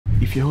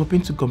If you're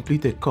hoping to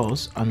complete a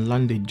course and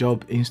land a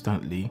job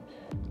instantly,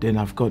 then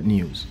I've got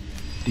news.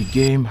 The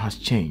game has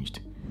changed.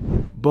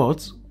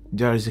 But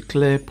there is a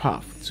clear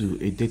path to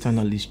a data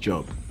analyst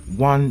job,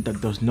 one that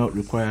does not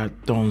require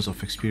tons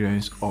of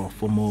experience or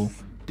formal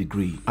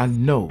degree.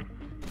 And no,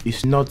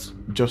 it's not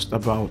just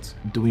about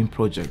doing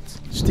projects.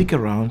 Stick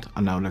around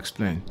and I'll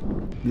explain.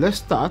 Let's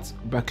start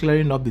by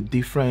clearing up the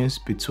difference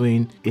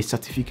between a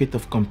certificate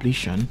of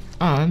completion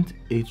and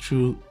a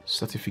true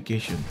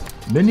certification.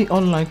 Many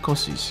online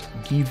courses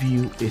give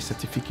you a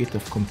certificate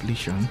of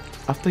completion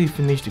after you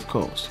finish the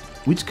course,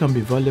 which can be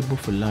valuable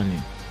for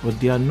learning, but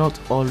they are not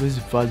always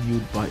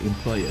valued by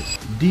employers.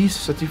 These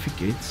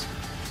certificates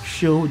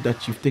show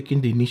that you've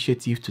taken the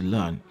initiative to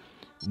learn,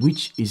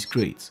 which is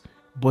great,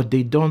 but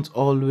they don't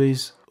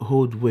always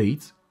hold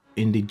weight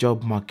in the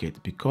job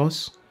market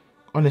because,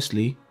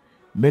 honestly,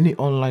 many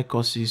online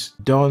courses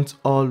don't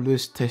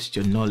always test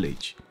your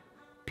knowledge.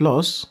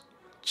 Plus,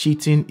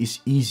 cheating is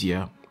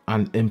easier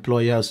and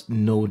employers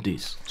know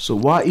this. So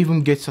why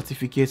even get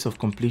certificates of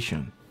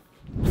completion?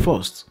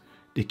 First,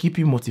 they keep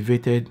you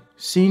motivated.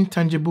 Seeing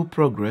tangible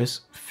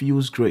progress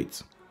feels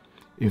great.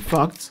 In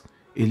fact,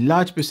 a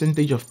large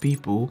percentage of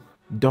people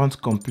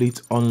don't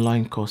complete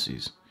online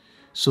courses.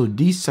 So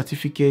these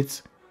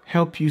certificates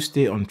help you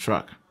stay on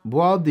track.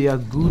 While they are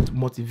good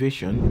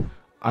motivation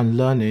and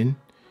learning,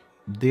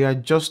 they are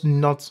just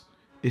not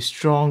a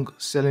strong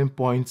selling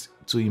point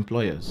to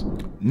employers.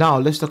 Now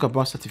let's talk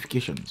about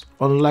certifications.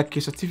 Unlike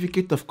a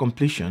certificate of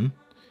completion,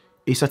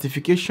 a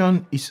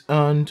certification is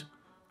earned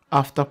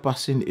after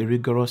passing a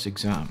rigorous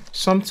exam,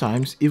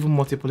 sometimes even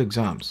multiple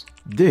exams.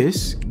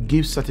 This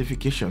gives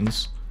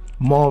certifications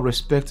more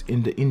respect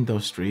in the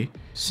industry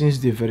since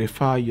they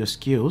verify your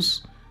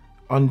skills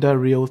under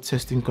real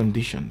testing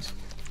conditions.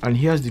 And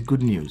here's the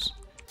good news.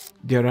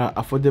 There are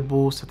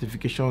affordable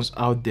certifications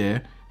out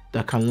there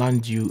that can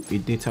land you a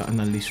data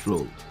analyst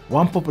role.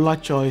 One popular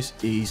choice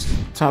is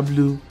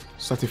Tableau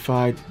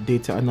Certified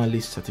Data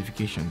Analyst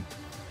Certification.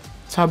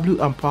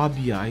 Tableau and Power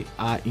BI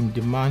are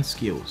in-demand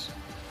skills,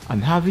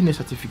 and having a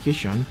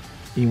certification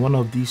in one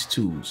of these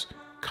tools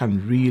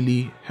can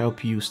really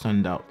help you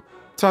stand out.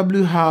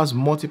 Tableau has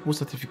multiple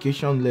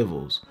certification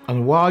levels,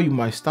 and while you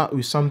might start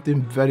with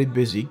something very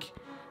basic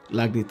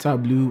like the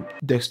Tableau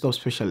Desktop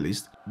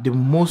Specialist, the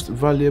most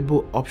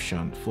valuable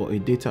option for a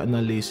data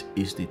analyst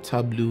is the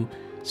Tableau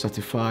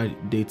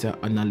Certified Data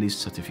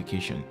Analyst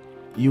Certification.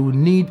 You will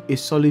need a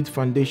solid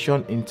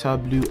foundation in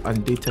Tableau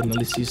and data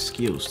analysis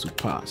skills to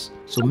pass,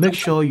 so make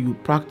sure you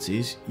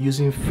practice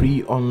using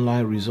free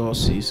online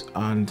resources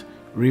and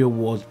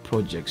real-world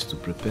projects to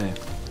prepare.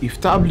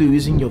 If Tableau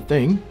isn't your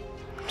thing,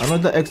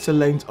 another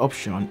excellent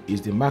option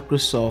is the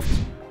Microsoft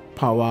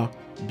Power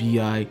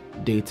BI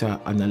Data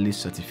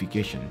Analyst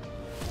Certification.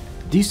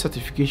 This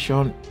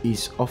certification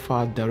is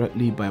offered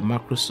directly by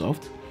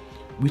Microsoft,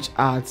 which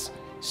adds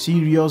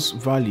serious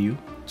value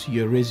to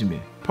your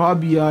resume. Power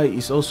BI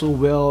is also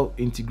well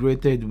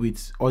integrated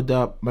with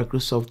other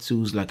Microsoft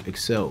tools like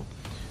Excel,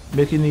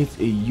 making it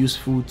a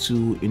useful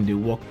tool in the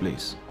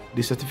workplace.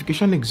 The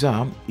certification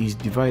exam is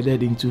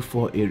divided into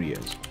 4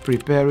 areas: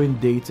 preparing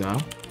data,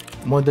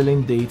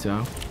 modeling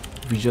data,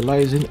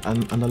 visualizing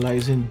and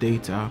analyzing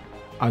data,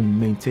 and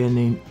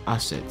maintaining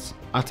assets.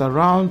 At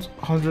around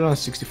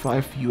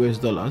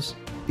 $165,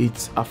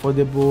 it's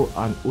affordable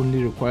and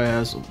only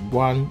requires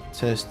 1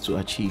 test to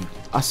achieve.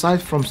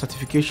 Aside from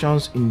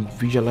certifications in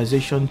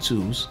visualization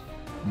tools,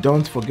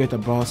 don't forget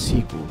about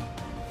SQL.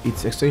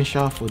 It's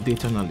essential for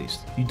data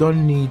analysts. You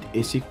don't need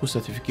a SQL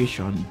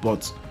certification,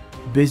 but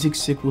basic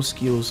SQL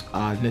skills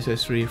are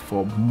necessary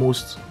for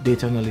most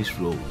data analyst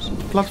roles.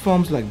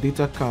 Platforms like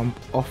DataCamp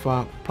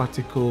offer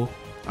practical,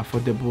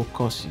 affordable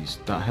courses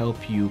that help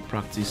you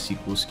practice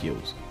SQL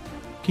skills.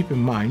 Keep in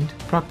mind,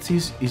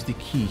 practice is the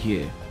key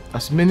here,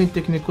 as many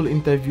technical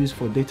interviews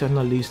for data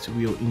analysts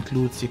will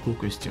include SQL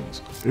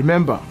questions.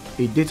 Remember,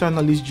 a data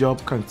analyst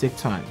job can take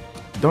time.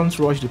 Don't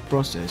rush the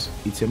process.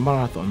 It's a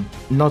marathon,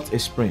 not a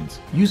sprint.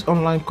 Use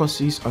online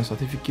courses and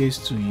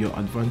certificates to your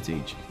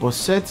advantage, but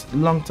set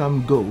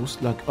long-term goals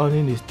like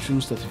earning a true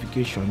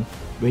certification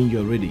when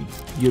you're ready.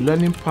 Your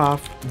learning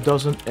path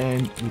doesn't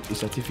end with a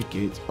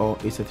certificate or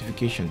a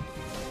certification.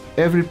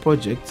 Every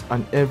project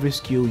and every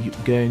skill you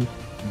gain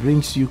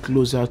brings you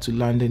closer to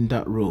landing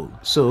that role.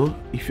 So,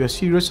 if you're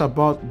serious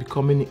about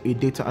becoming a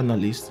data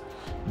analyst,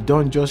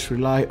 don't just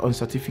rely on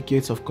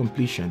certificates of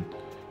completion.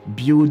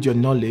 Build your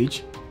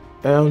knowledge,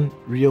 earn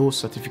real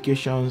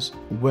certifications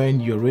when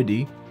you're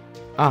ready,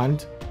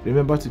 and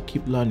remember to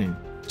keep learning.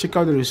 Check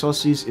out the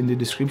resources in the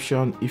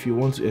description if you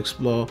want to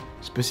explore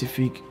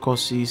specific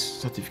courses,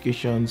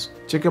 certifications.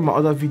 Check out my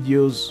other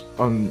videos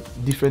on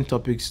different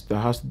topics that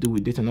has to do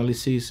with data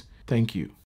analysis. Thank you.